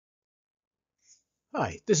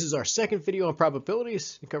Hi, this is our second video on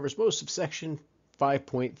probabilities. It covers most of section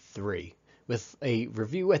 5.3 with a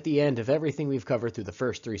review at the end of everything we've covered through the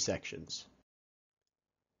first three sections.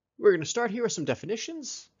 We're going to start here with some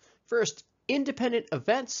definitions. First, independent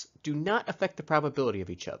events do not affect the probability of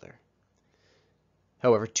each other.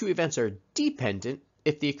 However, two events are dependent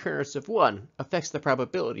if the occurrence of one affects the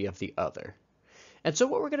probability of the other. And so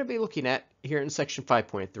what we're going to be looking at here in section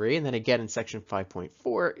 5.3 and then again in section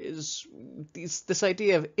 5.4 is this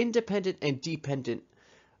idea of independent and dependent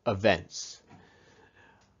events.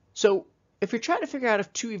 So if you're trying to figure out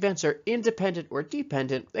if two events are independent or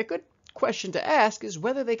dependent, a good question to ask is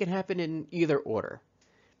whether they can happen in either order.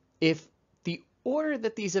 If the order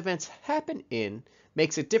that these events happen in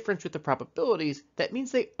makes a difference with the probabilities, that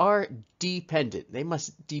means they are dependent. They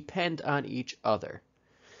must depend on each other.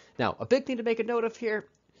 Now, a big thing to make a note of here,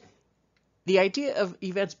 the idea of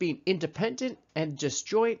events being independent and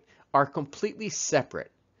disjoint are completely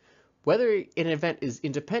separate. Whether an event is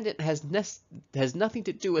independent has nothing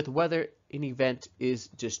to do with whether an event is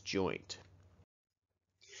disjoint.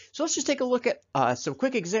 So let's just take a look at some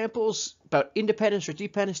quick examples about independence or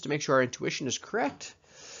dependence to make sure our intuition is correct.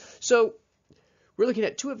 So we're looking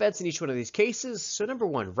at two events in each one of these cases. So number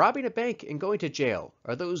one, robbing a bank and going to jail.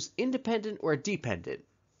 Are those independent or dependent?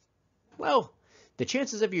 Well, the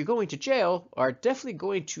chances of you going to jail are definitely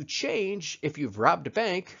going to change if you've robbed a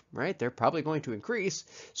bank, right? They're probably going to increase.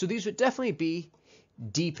 So these would definitely be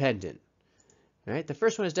dependent, right? The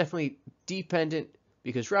first one is definitely dependent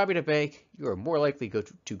because robbing a bank, you are more likely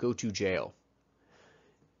to go to jail.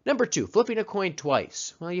 Number two, flipping a coin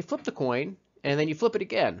twice. Well, you flip the coin and then you flip it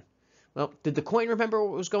again. Well, did the coin remember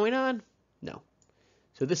what was going on? No.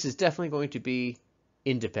 So this is definitely going to be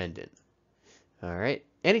independent. All right.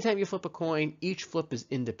 Anytime you flip a coin, each flip is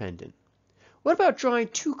independent. What about drawing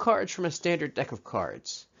two cards from a standard deck of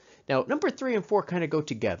cards? Now, number 3 and 4 kind of go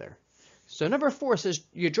together. So number 4 says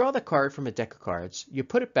you draw the card from a deck of cards, you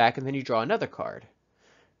put it back, and then you draw another card.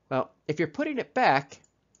 Well, if you're putting it back,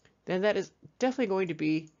 then that is definitely going to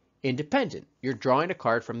be independent. You're drawing a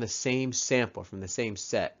card from the same sample, from the same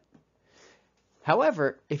set.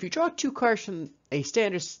 However, if you draw two cards from a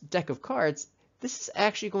standard deck of cards, this is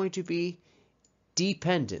actually going to be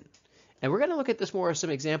dependent. And we're going to look at this more as some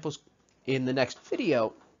examples in the next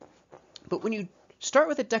video. But when you start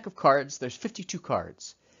with a deck of cards, there's 52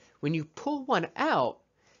 cards. When you pull one out,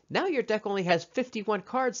 now your deck only has 51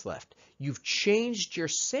 cards left. You've changed your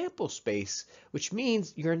sample space, which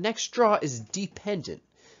means your next draw is dependent.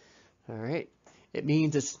 All right. It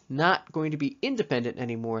means it's not going to be independent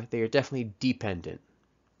anymore. They are definitely dependent.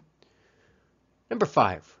 Number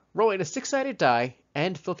 5, rolling a 6-sided die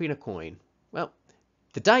and flipping a coin. Well,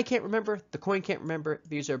 the die can't remember, the coin can't remember.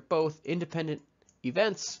 These are both independent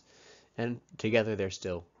events, and together they're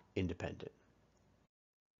still independent.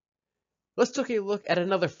 Let's take a look at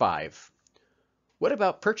another 5. What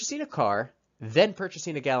about purchasing a car, then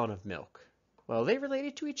purchasing a gallon of milk? Well, are they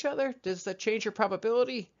related to each other? Does that change your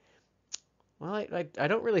probability? Well, I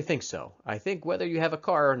don't really think so. I think whether you have a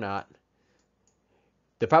car or not,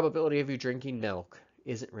 the probability of you drinking milk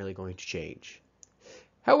isn't really going to change.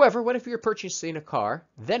 However, what if you're purchasing a car,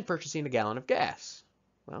 then purchasing a gallon of gas?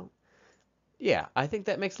 Well, yeah, I think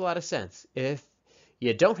that makes a lot of sense. If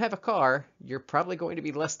you don't have a car, you're probably going to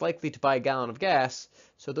be less likely to buy a gallon of gas,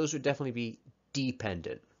 so those would definitely be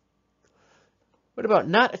dependent. What about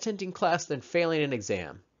not attending class, then failing an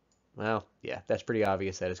exam? Well, yeah, that's pretty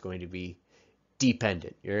obvious that it's going to be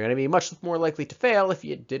dependent. You're going to be much more likely to fail if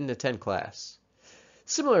you didn't attend class.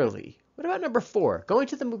 Similarly, what about number 4, going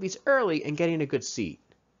to the movies early and getting a good seat?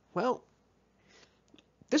 Well,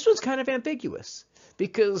 this one's kind of ambiguous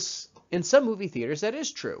because in some movie theaters that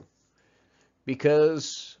is true.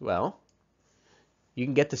 Because, well, you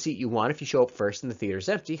can get the seat you want if you show up first and the theater's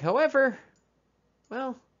empty. However,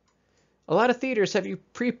 well, a lot of theaters have you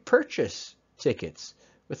pre-purchase tickets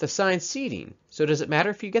with assigned seating. So does it matter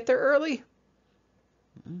if you get there early?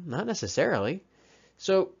 Not necessarily.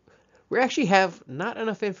 So we actually have not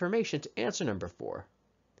enough information to answer number 4.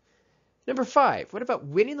 Number 5, what about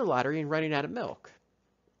winning the lottery and running out of milk?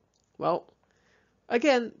 Well,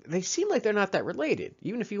 again, they seem like they're not that related.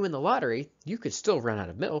 Even if you win the lottery, you could still run out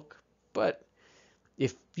of milk. But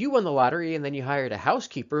if you won the lottery and then you hired a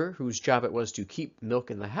housekeeper whose job it was to keep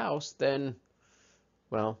milk in the house, then,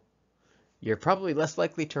 well, you're probably less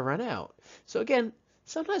likely to run out. So again,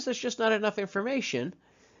 sometimes there's just not enough information.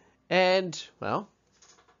 And, well,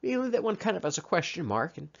 we leave that one kind of as a question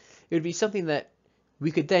mark. And it would be something that we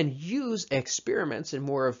could then use experiments and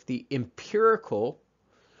more of the empirical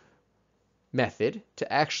method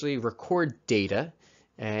to actually record data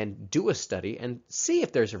and do a study and see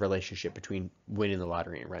if there's a relationship between winning the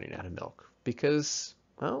lottery and running out of milk. Because,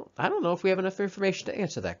 well, I don't know if we have enough information to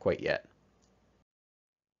answer that quite yet.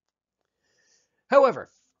 However,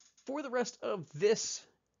 for the rest of this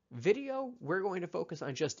video, we're going to focus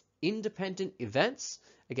on just independent events.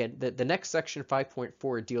 Again, the next section,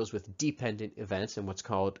 5.4, deals with dependent events and what's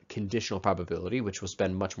called conditional probability, which we'll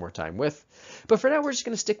spend much more time with. But for now, we're just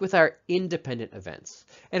going to stick with our independent events.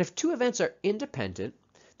 And if two events are independent,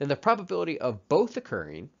 then the probability of both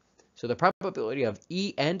occurring, so the probability of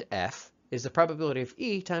E and F, is the probability of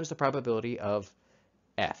E times the probability of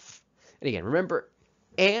F. And again, remember,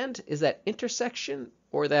 and is that intersection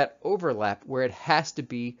or that overlap where it has to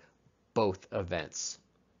be both events.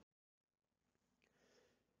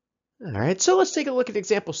 All right, so let's take a look at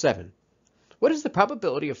example 7. What is the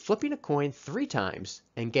probability of flipping a coin 3 times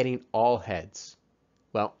and getting all heads?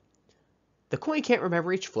 Well, the coin can't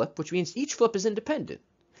remember each flip, which means each flip is independent.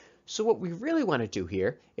 So what we really want to do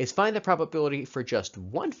here is find the probability for just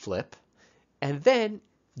one flip and then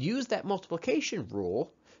use that multiplication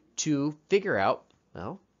rule to figure out,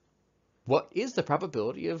 well, what is the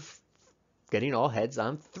probability of getting all heads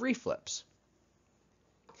on 3 flips?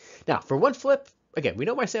 Now, for one flip, again, we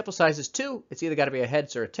know my sample size is 2. It's either got to be a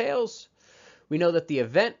heads or a tails. We know that the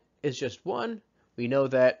event is just 1. We know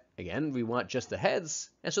that, again, we want just the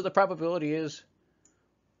heads. And so the probability is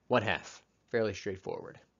 1/2. Fairly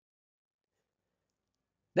straightforward.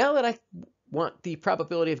 Now that I want the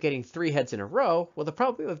probability of getting 3 heads in a row, well, the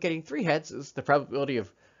probability of getting 3 heads is the probability of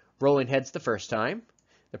rolling heads the first time,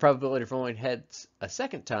 the probability of rolling heads a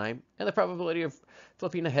second time, and the probability of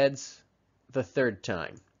flipping the heads the third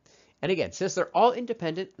time. And again, since they're all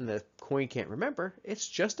independent and the coin can't remember, it's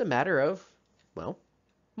just a matter of, well,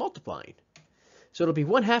 multiplying. So it'll be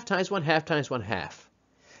 1/2 times 1/2 times 1/2.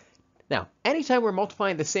 Now, anytime we're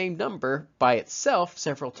multiplying the same number by itself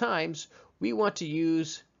several times, we want to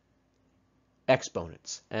use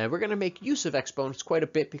exponents. And we're going to make use of exponents quite a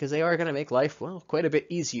bit because they are going to make life, well, quite a bit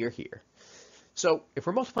easier here. So if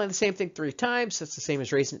we're multiplying the same thing 3 times, that's the same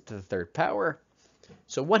as raising it to the 3rd power.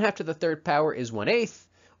 So 1/2 to the 3rd power is 1/8,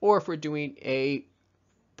 or if we're doing a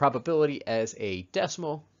probability as a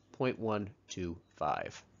decimal,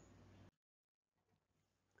 0.125.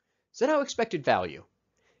 So now expected value.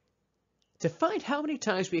 To find how many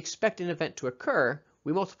times we expect an event to occur,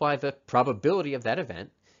 we multiply the probability of that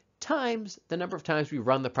event times the number of times we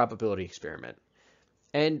run the probability experiment.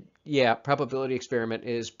 And yeah, probability experiment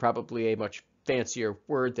is probably a much fancier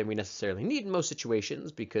word than we necessarily need in most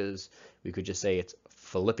situations, because we could just say it's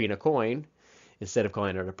flipping a coin instead of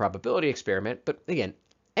calling it a probability experiment. But again,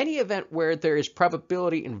 any event where there is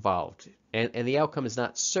probability involved and the outcome is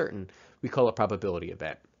not certain, we call a probability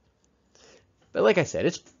event. But like I said,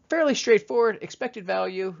 it's fairly straightforward. Expected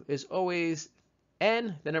value is always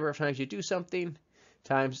n, the number of times you do something,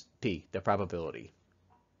 times p, the probability.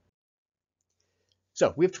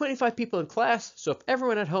 So we have 25 people in class, so if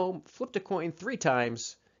everyone at home flipped a coin 3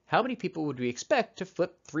 times, how many people would we expect to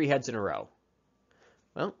flip 3 heads in a row?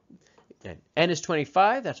 Well, n is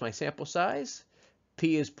 25, that's my sample size.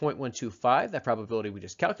 P is 0.125, that probability we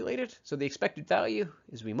just calculated. So the expected value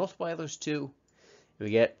is we multiply those two, and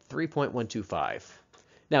we get 3.125.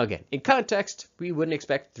 Now again, in context, we wouldn't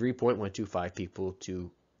expect 3.125 people to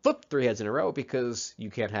flip 3 heads in a row because you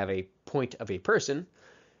can't have a point of a person.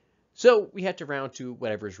 So we had to round to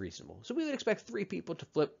whatever is reasonable. So we would expect 3 people to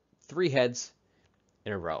flip 3 heads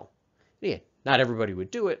in a row. Yeah, not everybody would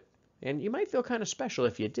do it, and you might feel kind of special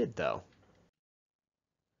if you did, though.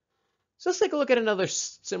 So let's take a look at another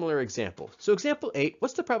similar example. So example 8,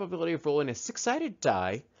 what's the probability of rolling a 6-sided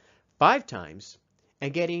die 5 times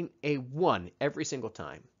and getting a 1 every single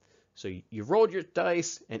time? So you rolled your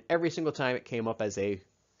dice, and every single time it came up as a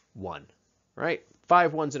 1, right?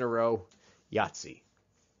 5 ones in a row, Yahtzee.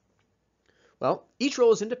 Well, each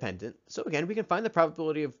roll is independent, so again, we can find the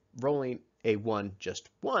probability of rolling a 1 just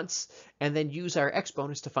once, and then use our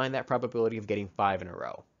exponents to find that probability of getting 5 in a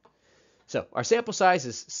row. So our sample size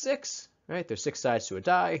is 6, right? There's 6 sides to a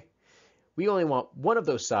die. We only want one of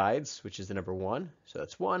those sides, which is the number 1, so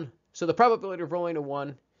that's 1. So the probability of rolling a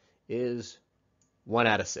 1 is 1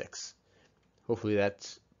 out of 6. Hopefully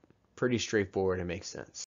that's pretty straightforward and makes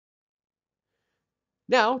sense.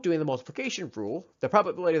 Now, doing the multiplication rule, the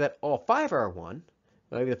probability that all 5 are a 1,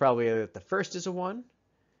 maybe the probability that the first is a 1,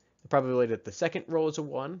 the probability that the second roll is a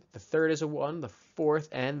 1, the third is a 1, the fourth,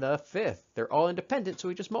 and the fifth. They're all independent, so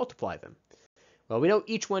we just multiply them. Well, we know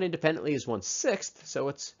each one independently is 1/6, so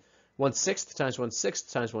it's 1/6 times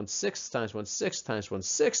 1/6 times 1/6 times 1/6 times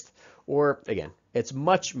 1/6, or again, it's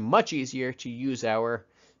much, much easier to use our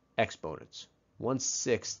exponents.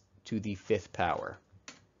 1/6 to the 5th power.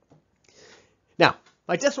 Now,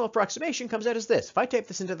 my decimal approximation comes out as this. If I type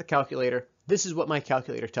this into the calculator, this is what my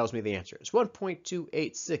calculator tells me the answer is.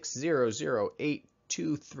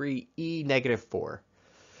 1.28600.823 negative 4.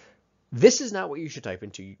 This is not what you should type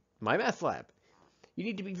into MyMathLab. You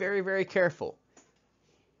need to be very, very careful.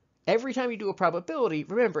 Every time you do a probability,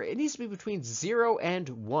 remember, it needs to be between 0 and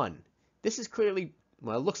 1. This is clearly,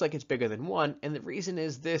 well, it looks like it's bigger than 1, and the reason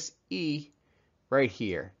is this E right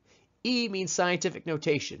here. E means scientific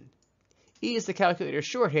notation. E is the calculator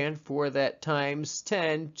shorthand for that times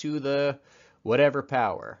 10 to the whatever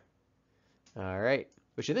power. All right,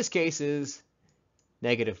 which in this case is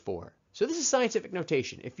negative 4. So this is scientific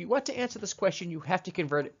notation. If you want to answer this question, you have to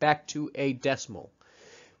convert it back to a decimal,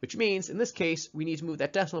 which means in this case, we need to move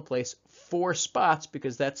that decimal place 4 spots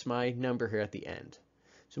because that's my number here at the end.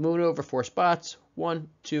 So moving over 4 spots, 1,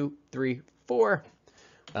 2, 3, 4.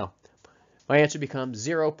 Well, my answer becomes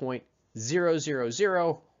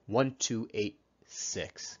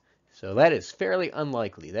 0.000128.6. So that is fairly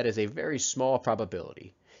unlikely. That is a very small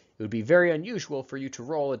probability. It would be very unusual for you to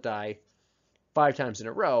roll a die 5 times in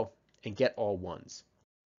a row and get all ones.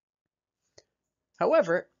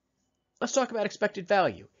 However, let's talk about expected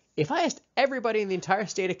value. If I asked everybody in the entire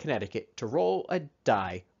state of Connecticut to roll a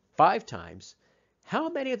die 5 times, how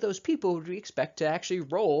many of those people would we expect to actually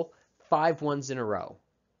roll 5 ones in a row?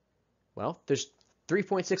 Well, there's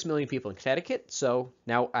 3.6 million people in Connecticut, so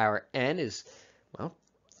now our N is, well,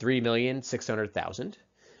 3,600,000.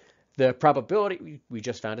 The probability we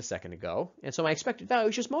just found a second ago, and so my expected value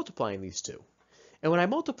is just multiplying these two. And when I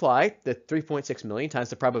multiply the 3.6 million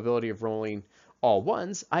times the probability of rolling all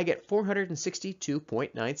ones, I get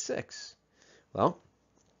 462.96. Well,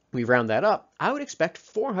 we round that up. I would expect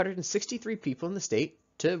 463 people in the state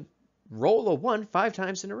to roll a 1 5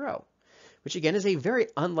 times in a row, which again is a very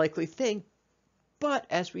unlikely thing. But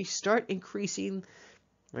as we start increasing,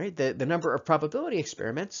 right, the number of probability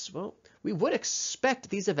experiments, well, we would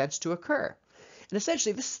expect these events to occur. And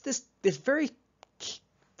essentially, this very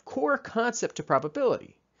core concept to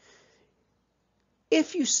probability.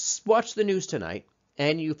 If you watch the news tonight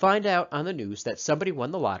and you find out on the news that somebody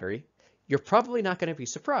won the lottery, you're probably not going to be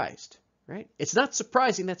surprised, right? It's not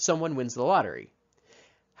surprising that someone wins the lottery.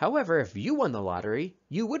 However, if you won the lottery,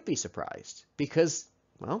 you would be surprised because,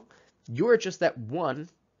 well, you're just that one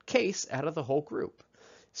case out of the whole group.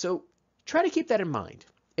 So try to keep that in mind.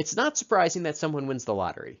 It's not surprising that someone wins the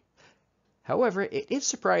lottery. However, it is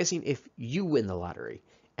surprising if you win the lottery.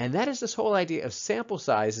 And that is this whole idea of sample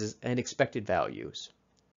sizes and expected values.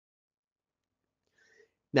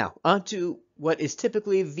 Now, on to what is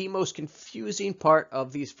typically the most confusing part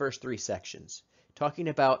of these first 3 sections, talking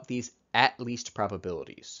about these at-least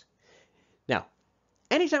probabilities. Now,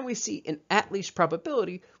 anytime we see an at-least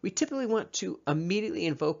probability, we typically want to immediately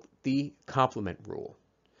invoke the complement rule.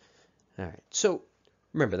 All right, so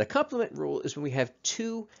remember, the complement rule is when we have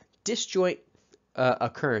 2 disjoint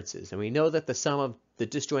occurrences, and we know that the sum of the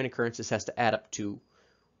disjoint occurrences has to add up to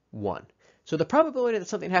 1. So the probability that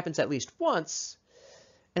something happens at least once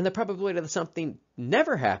and the probability that something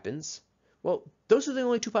never happens, well, those are the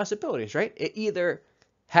only 2 possibilities, right? It either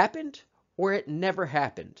happened or it never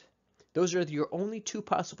happened. Those are your only 2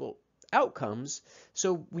 possible outcomes.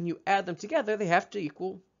 So when you add them together, they have to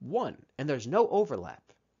equal 1, and there's no overlap.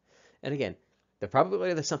 And again, the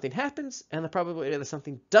probability that something happens and the probability that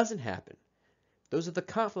something doesn't happen. Those are the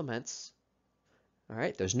complements. All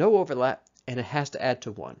right, there's no overlap, and it has to add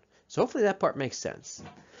to 1. So hopefully that part makes sense.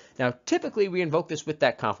 Now, typically we invoke this with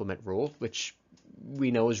that complement rule, which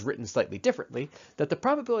we know is written slightly differently, that the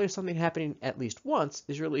probability of something happening at least once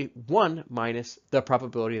is really 1 minus the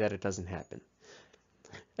probability that it doesn't happen.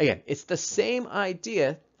 Again, it's the same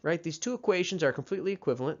idea, right? These 2 equations are completely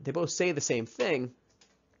equivalent. They both say the same thing.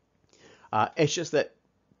 It's just that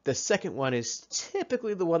the second one is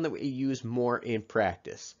typically the one that we use more in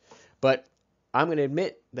practice. But I'm going to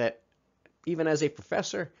admit that even as a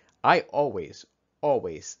professor, I always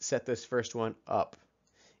set this first one up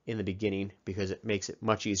in the beginning because it makes it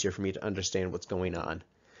much easier for me to understand what's going on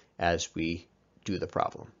as we do the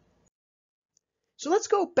problem. So let's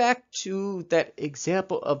go back to that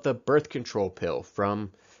example of the birth control pill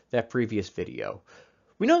from that previous video.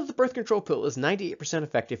 We know that the birth control pill is 98%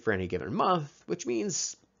 effective for any given month, which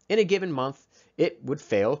means in a given month, it would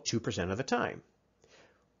fail 2% of the time.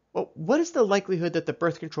 Well, what is the likelihood that the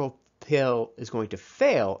birth control pill is going to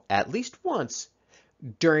fail at least once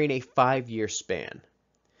during a 5-year span?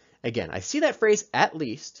 Again, I see that phrase at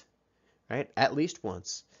least, right? At least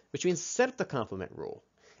once, which means set up the complement rule.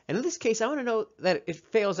 And in this case, I want to know that it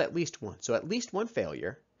fails at least once. So at least 1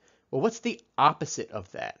 failure. Well, what's the opposite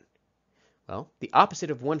of that? Well, the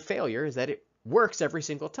opposite of 1 failure is that it works every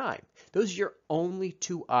single time. Those are your only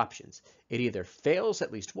two options. It either fails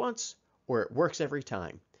at least once or it works every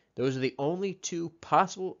time. Those are the only two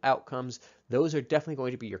possible outcomes. Those are definitely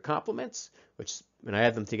going to be your complements, which when I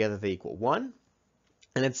add them together, they equal 1.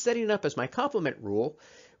 And then setting it up as my complement rule,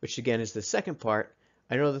 which again is the second part,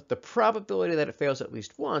 I know that the probability that it fails at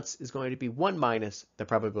least once is going to be 1 minus the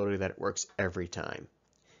probability that it works every time.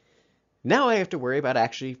 Now I have to worry about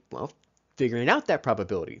actually, well, figuring out that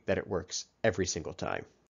probability that it works every single time.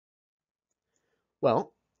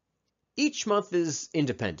 Well, each month is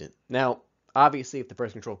independent. Now, obviously, if the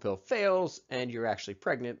birth control pill fails and you're actually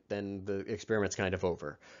pregnant, then the experiment's kind of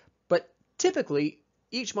over. But typically,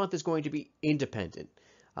 each month is going to be independent.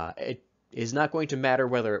 It is not going to matter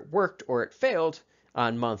whether it worked or it failed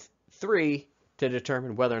on month 3 to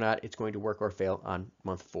determine whether or not it's going to work or fail on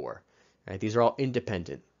month 4. Right? These are all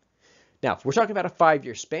independent. Now, if we're talking about a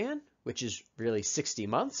 5-year span, which is really 60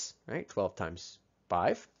 months, right? 12 times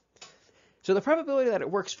 5. So the probability that it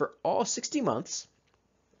works for all 60 months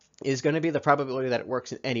is going to be the probability that it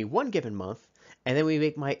works in any one given month, and then we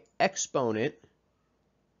make my exponent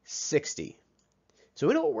 60. So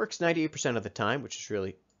we know it works 98% of the time, which is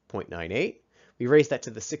really 0.98. We raise that to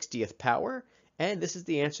the 60th power, and this is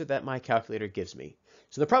the answer that my calculator gives me.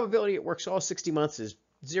 So the probability it works all 60 months is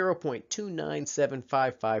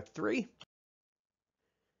 0.297553.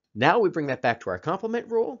 Now we bring that back to our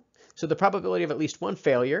complement rule. So the probability of at least one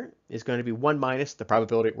failure is going to be 1 minus the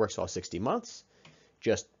probability it works all 60 months.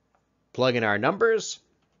 Just plug in our numbers.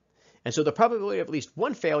 And so the probability of at least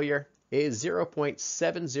one failure is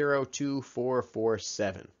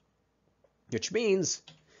 0.702447, which means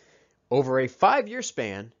over a 5-year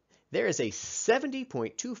span, there is a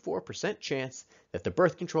 70.24% chance that the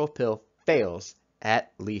birth control pill fails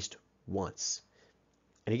at least once.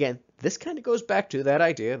 And again, this kind of goes back to that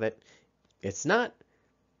idea that it's not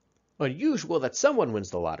unusual that someone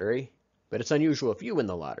wins the lottery, but it's unusual if you win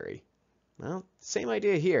the lottery. Well, same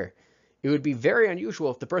idea here. It would be very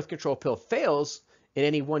unusual if the birth control pill fails in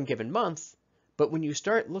any one given month, but when you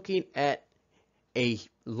start looking at a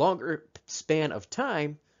longer span of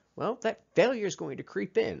time, well, that failure is going to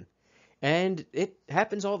creep in. And it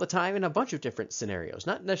happens all the time in a bunch of different scenarios,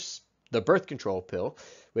 not just the birth control pill,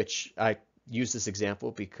 which I use this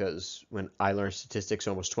example because when I learned statistics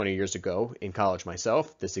almost 20 years ago in college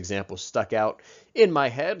myself, this example stuck out in my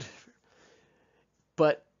head.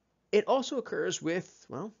 But it also occurs with,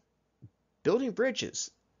 well, building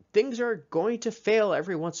bridges. Things are going to fail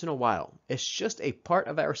every once in a while. It's just a part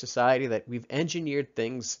of our society that we've engineered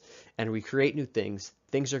things and we create new things.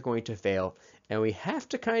 Things are going to fail, and we have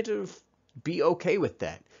to kind of be okay with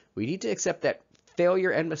that. We need to accept that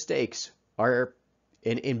failure and mistakes are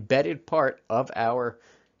an embedded part of our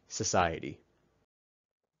society.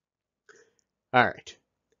 All right.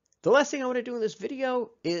 The last thing I want to do in this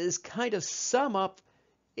video is kind of sum up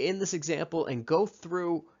in this example and go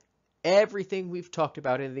through everything we've talked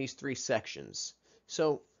about in these 3 sections.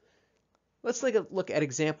 So let's take a look at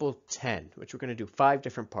example 10, which we're going to do 5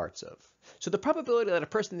 different parts of. So the probability that a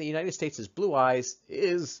person in the United States has blue eyes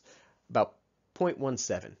is about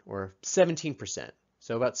 0.17 or 17%.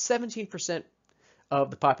 So about 17% of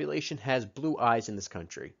the population has blue eyes in this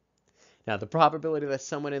country. Now the probability that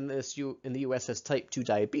someone in the US has type 2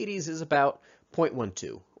 diabetes is about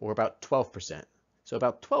 0.12 or about 12%. So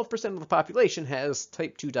about 12% of the population has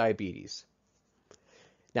type 2 diabetes.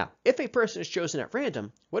 Now, if a person is chosen at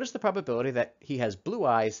random, what is the probability that he has blue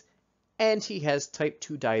eyes and he has type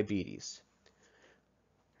 2 diabetes?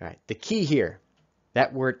 All right, the key here,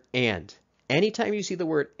 that word and. Anytime you see the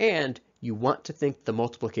word and, you want to think the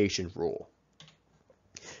multiplication rule.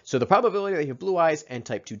 So the probability that you have blue eyes and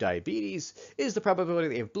type 2 diabetes is the probability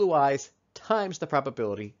that you have blue eyes times the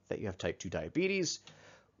probability that you have type 2 diabetes.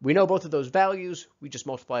 We know both of those values. We just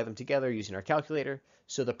multiply them together using our calculator.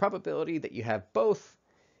 So the probability that you have both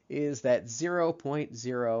is that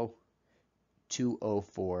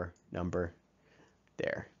 0.0204 number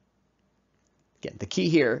there. Again, the key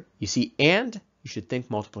here, you see and, you should think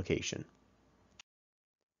multiplication.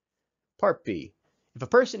 Part B. If a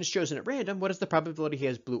person is chosen at random, what is the probability he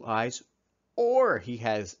has blue eyes or he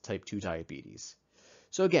has type 2 diabetes?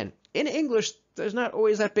 So again, in English, there's not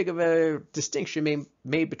always that big of a distinction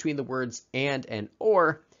made between the words and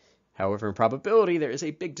or. However, in probability, there is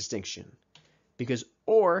a big distinction because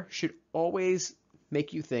or should always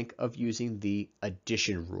make you think of using the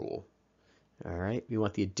addition rule. All right, we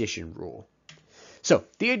want the addition rule. So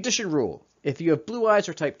the addition rule, if you have blue eyes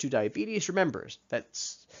or type 2 diabetes, remember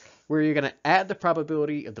that's where you're going to add the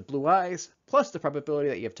probability of the blue eyes plus the probability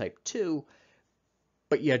that you have type 2,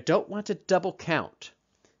 but you don't want to double count.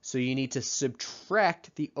 So you need to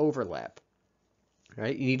subtract the overlap.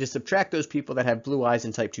 right? You need to subtract those people that have blue eyes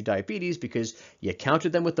and type 2 diabetes because you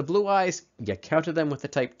counted them with the blue eyes, you counted them with the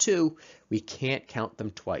type 2. We can't count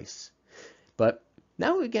them twice. But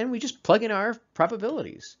now, again, we just plug in our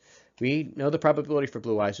probabilities. We know the probability for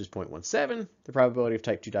blue eyes was 0.17, the probability of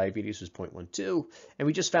type 2 diabetes was 0.12, and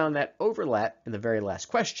we just found that overlap in the very last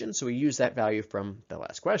question, so we use that value from the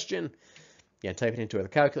last question. Again, type it into the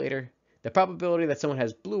calculator. The probability that someone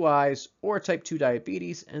has blue eyes or type 2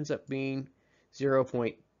 diabetes ends up being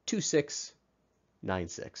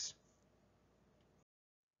 0.2696.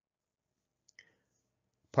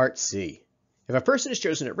 Part C. If a person is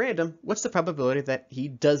chosen at random, what's the probability that he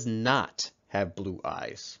does not have blue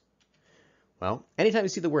eyes? Well, anytime you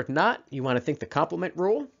see the word not, you want to think the complement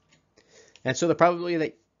rule. And so the probability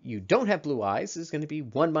that you don't have blue eyes is going to be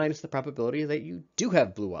 1 minus the probability that you do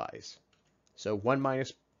have blue eyes. So 1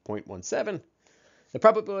 minus 0.17. The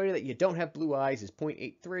probability that you don't have blue eyes is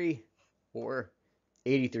 0.83, or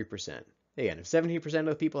 83%. Again, if 17% of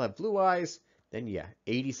the people have blue eyes, then yeah,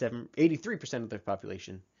 83% of the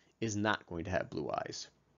population is not going to have blue eyes.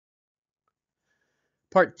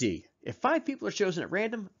 Part D. If 5 people are chosen at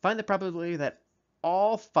random, find the probability that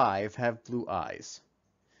all 5 have blue eyes.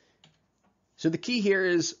 So the key here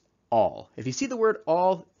is all. If you see the word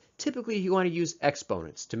all, typically you want to use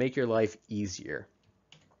exponents to make your life easier.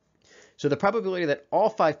 So the probability that all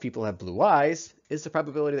 5 people have blue eyes is the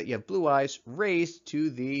probability that you have blue eyes raised to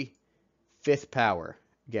the 5th power.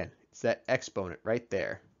 Again, it's that exponent right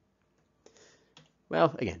there.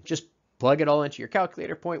 Well, again, just plug it all into your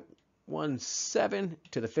calculator. 0.17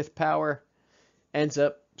 to the 5th power ends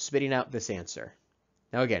up spitting out this answer.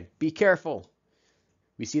 Now again, be careful.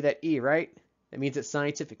 We see that E, right? That means it's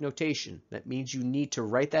scientific notation. That means you need to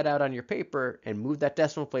write that out on your paper and move that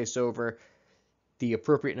decimal place over the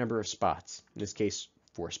appropriate number of spots. In this case,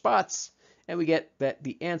 4 spots. And we get that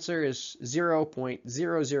the answer is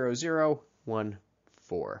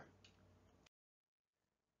 0.00014.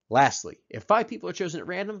 Lastly, if 5 people are chosen at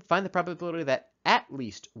random, find the probability that at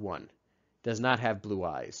least one does not have blue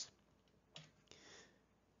eyes.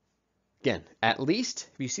 Again, at least,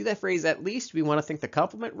 if you see that phrase at least, we want to think the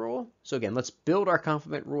complement rule. So again, let's build our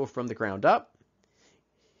complement rule from the ground up.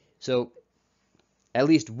 So at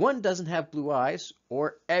least one doesn't have blue eyes,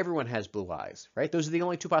 or everyone has blue eyes, right? Those are the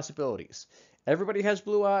only 2 possibilities. Everybody has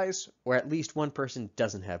blue eyes, or at least one person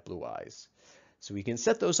doesn't have blue eyes. So we can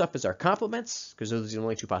set those up as our complements, because those are the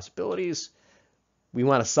only 2 possibilities. We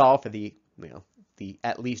want to solve for the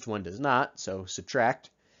at least one does not, so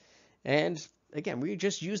subtract. And again, we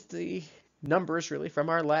just used the numbers really from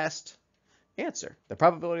our last answer. The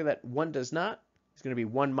probability that one does not is going to be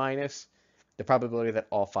 1 minus the probability that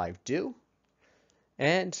all 5 do.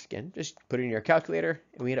 And again, just put it in your calculator,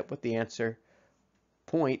 and we end up with the answer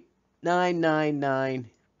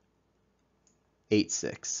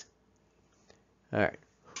 0.99986. All right.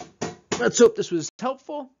 Let's hope this was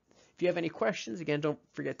helpful. If you have any questions, again, don't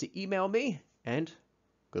forget to email me, and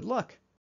good luck.